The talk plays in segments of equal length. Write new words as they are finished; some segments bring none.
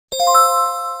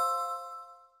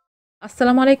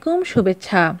আসসালামু আলাইকুম,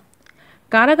 শুভেচ্ছা।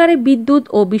 কারাগারে বিদ্যুৎ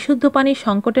ও বিশুদ্ধ পানির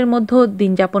সংকটের মধ্যে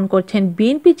দিন যাপন করছেন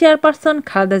বিএনপি চেয়ারপারসন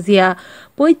খালেদা জিয়া।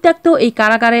 পরিত্যক্ত এই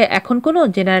কারাগারে এখন কোনো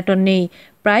জেনারেটর নেই,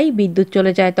 প্রায় বিদ্যুৎ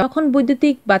চলে যায়, তখন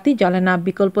বৈদ্যুতিক বাতি জ্বলে না।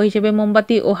 বিকল্প হিসেবে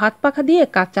মোমবাতি ও হাত পাখা দিয়ে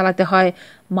কাজ চালাতে হয়।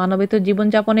 মানবেতর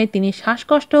জীবনযাপনে তিনি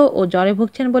শ্বাসকষ্ট ও জ্বরে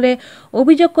ভুগছেন বলে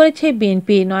অভিযোগ করেছে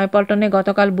বিএনপি। নয়াপল্টনে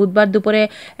গতকাল বুধবার দুপুরে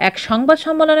এক সংবাদ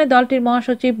সম্মেলনে দলটির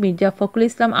মহাসচিব মির্জা ফখরুল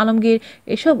ইসলাম আলমগীর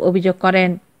এসব অভিযোগ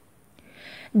করেন।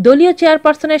 দলীয়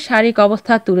চেয়ারপারসনের শারীরিক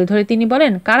অবস্থা তুলে ধরে তিনি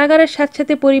বলেন, কারাগারের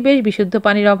স্যাঁতসেঁতে পরিবেশ, বিশুদ্ধ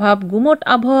পানির অভাব, গুমোট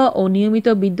আবহাওয়া ও নিয়মিত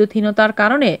বিদ্যুৎহীনতার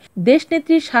কারণে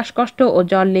দেশনেত্রীর শ্বাসকষ্ট ও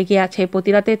জ্বর লেগে আছে।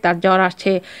 প্রতিরাতে তার জ্বর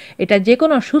আসছে। এটা যে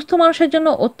কোনো সুস্থ মানুষের জন্য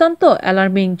অত্যন্ত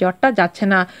অ্যালার্মিং। জ্বরটা যাচ্ছে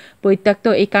না। পরিত্যক্ত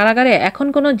এই কারাগারে এখন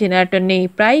কোনো জেনারেটর নেই,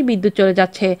 প্রায় বিদ্যুৎ চলে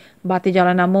যাচ্ছে, বাতি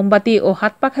জ্বলে না। মোমবাতি ও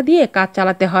হাত পাখা দিয়ে কাজ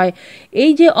চালাতে হয়।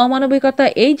 এই যে অমানবিকতা,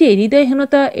 এই যে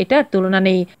হৃদয়হীনতা, এটার তুলনা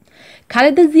নেই।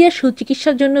 খালেদা জিয়ার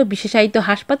সুচিকিৎসার জন্য বিশেষায়িত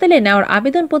হাসপাতালে নেওয়ার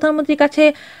আবেদন প্রধানমন্ত্রীর কাছে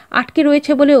আটকে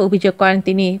রয়েছে বলে অভিযোগ করেন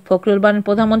তিনি। ফখরুল বলেন,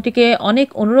 প্রধানমন্ত্রীকে অনেক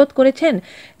অনুরোধ করেছেন।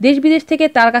 দেশ বিদেশ থেকে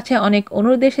তার কাছে অনেক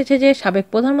অনুরোধ এসেছে যে সাবেক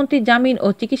প্রধানমন্ত্রীর জামিন ও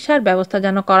চিকিৎসার ব্যবস্থা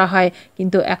যেন করা হয়,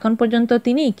 কিন্তু এখন পর্যন্ত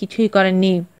তিনি কিছুই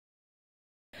করেননি।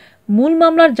 মূল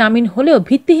মামলার জামিন হলেও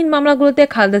ভিত্তিহীন মামলাগুলোতে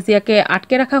খালেদা জিয়াকে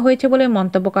আটকে রাখা হয়েছে বলে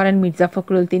মন্তব্য করেন মির্জা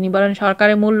ফখরুল। তিনি বলেন,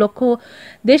 সরকারের মূল লক্ষ্য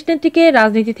দেশনেত্রীকে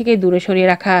রাজনীতি থেকে দূরে সরিয়ে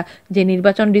রাখা। যে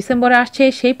নির্বাচন ডিসেম্বরে আসছে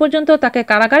সেই পর্যন্ত তাকে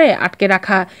কারাগারে আটকে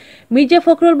রাখা। মির্জা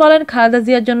ফখরুল বলেন, খালেদা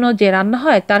জিয়ার জন্য যে রান্না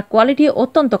হয় তার কোয়ালিটি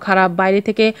অত্যন্ত খারাপ। বাইরে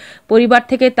থেকে, পরিবার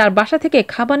থেকে, তার বাসা থেকে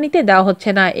খাবার নিতে দেওয়া হচ্ছে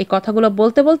না। এই কথাগুলো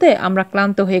বলতে বলতে আমরা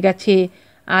ক্লান্ত হয়ে গেছি।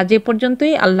 আজ এ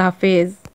পর্যন্তই। আল্লাহ হাফেজ।